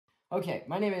Okay,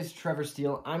 my name is Trevor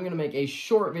Steele. I'm going to make a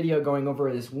short video going over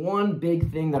this one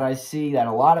big thing that I see that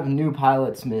a lot of new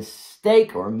pilots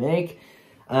mistake or make,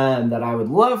 that I would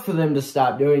love for them to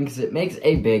stop doing because it makes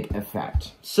a big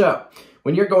effect. So,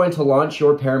 when you're going to launch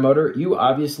your paramotor, you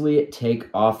obviously take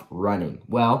off running.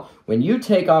 Well, when you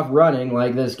take off running,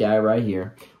 like this guy right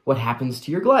here, what happens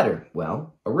to your glider?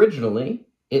 Well, originally,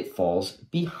 it falls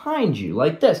behind you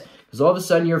like this. Because all of a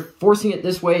sudden you're forcing it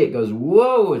this way, it goes,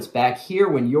 whoa, it's back here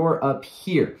when you're up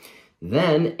here.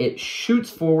 Then it shoots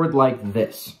forward like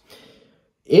this.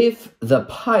 If the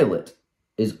pilot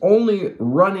is only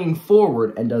running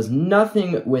forward and does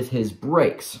nothing with his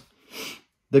brakes,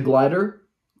 the glider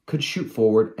could shoot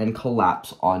forward and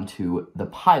collapse onto the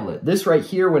pilot. This right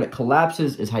here, when it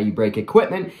collapses, is how you break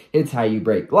equipment. It's how you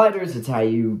break gliders. It's how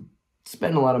you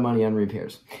spend a lot of money on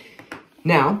repairs.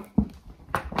 Now,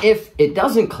 if it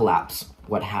doesn't collapse,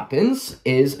 what happens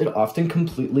is it often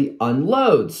completely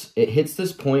unloads. It hits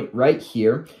this point right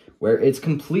here where it's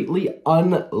completely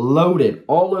unloaded.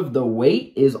 All of the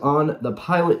weight is on the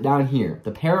pilot down here.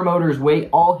 The paramotor's weight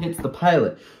all hits the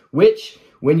pilot, which,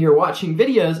 when you're watching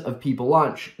videos of people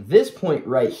launch, this point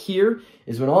right here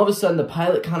is when all of a sudden the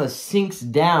pilot kind of sinks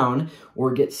down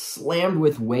or gets slammed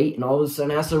with weight and all of a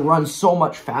sudden has to run so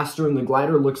much faster and the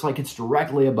glider looks like it's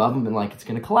directly above him and like it's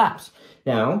going to collapse.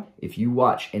 Now, if you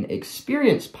watch an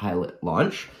experienced pilot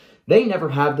launch, they never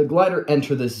have the glider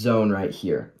enter this zone right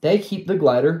here. They keep the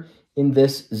glider in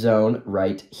this zone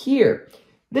right here.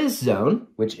 This zone,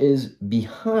 which is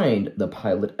behind the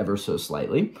pilot ever so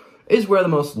slightly, is where the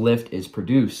most lift is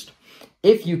produced.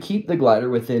 If you keep the glider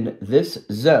within this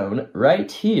zone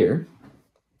right here,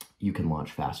 you can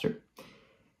launch faster.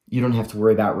 You don't have to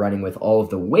worry about running with all of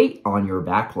the weight on your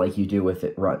back like you do if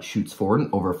it shoots forward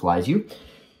and overflies you.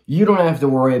 You don't have to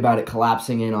worry about it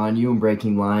collapsing in on you and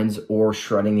breaking lines or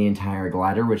shredding the entire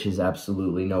glider, which is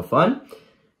absolutely no fun.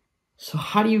 So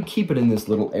how do you keep it in this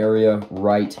little area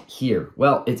right here?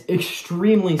 Well, it's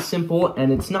extremely simple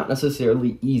and it's not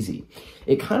necessarily easy.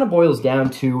 It kind of boils down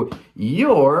to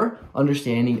your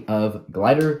understanding of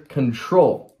glider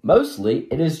control. Mostly,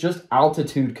 it is just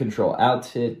altitude control.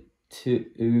 Altitude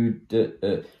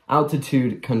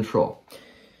control.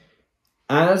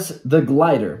 As the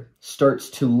glider starts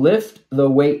to lift the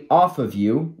weight off of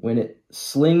you, when it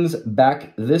slings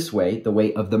back this way, the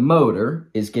weight of the motor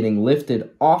is getting lifted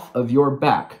off of your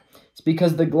back. It's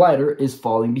because the glider is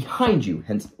falling behind you,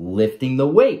 hence lifting the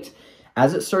weight.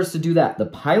 As it starts to do that, the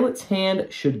pilot's hand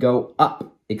should go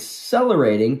up,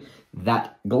 accelerating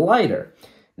that glider.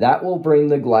 That will bring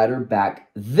the glider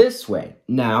back this way.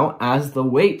 Now, as the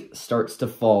weight starts to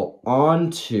fall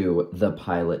onto the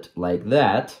pilot like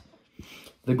that,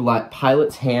 the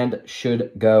pilot's hand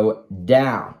should go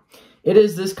down. It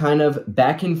is this kind of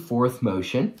back and forth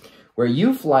motion where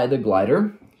you fly the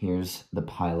glider. Here's the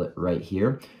pilot right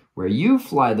here. Where you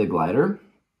fly the glider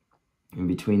in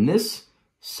between this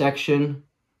section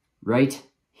right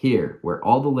here where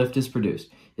all the lift is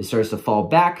produced. It starts to fall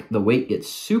back. The weight gets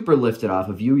super lifted off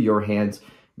of you. Your hands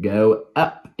go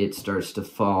up. It starts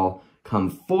to come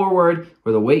forward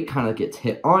where the weight kind of gets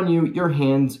hit on you. Your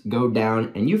hands go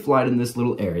down and you fly it in this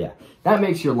little area. That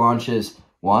makes your launches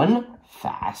 1,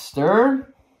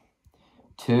 faster,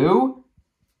 2,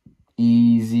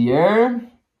 easier,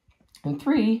 and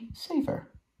 3,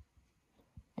 safer.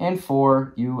 And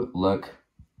 4, you look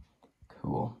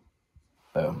cool.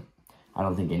 Boom. I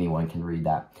don't think anyone can read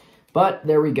that. But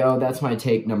there we go. That's my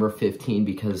take number 15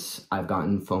 because I've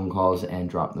gotten phone calls and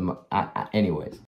dropped them. Anyways.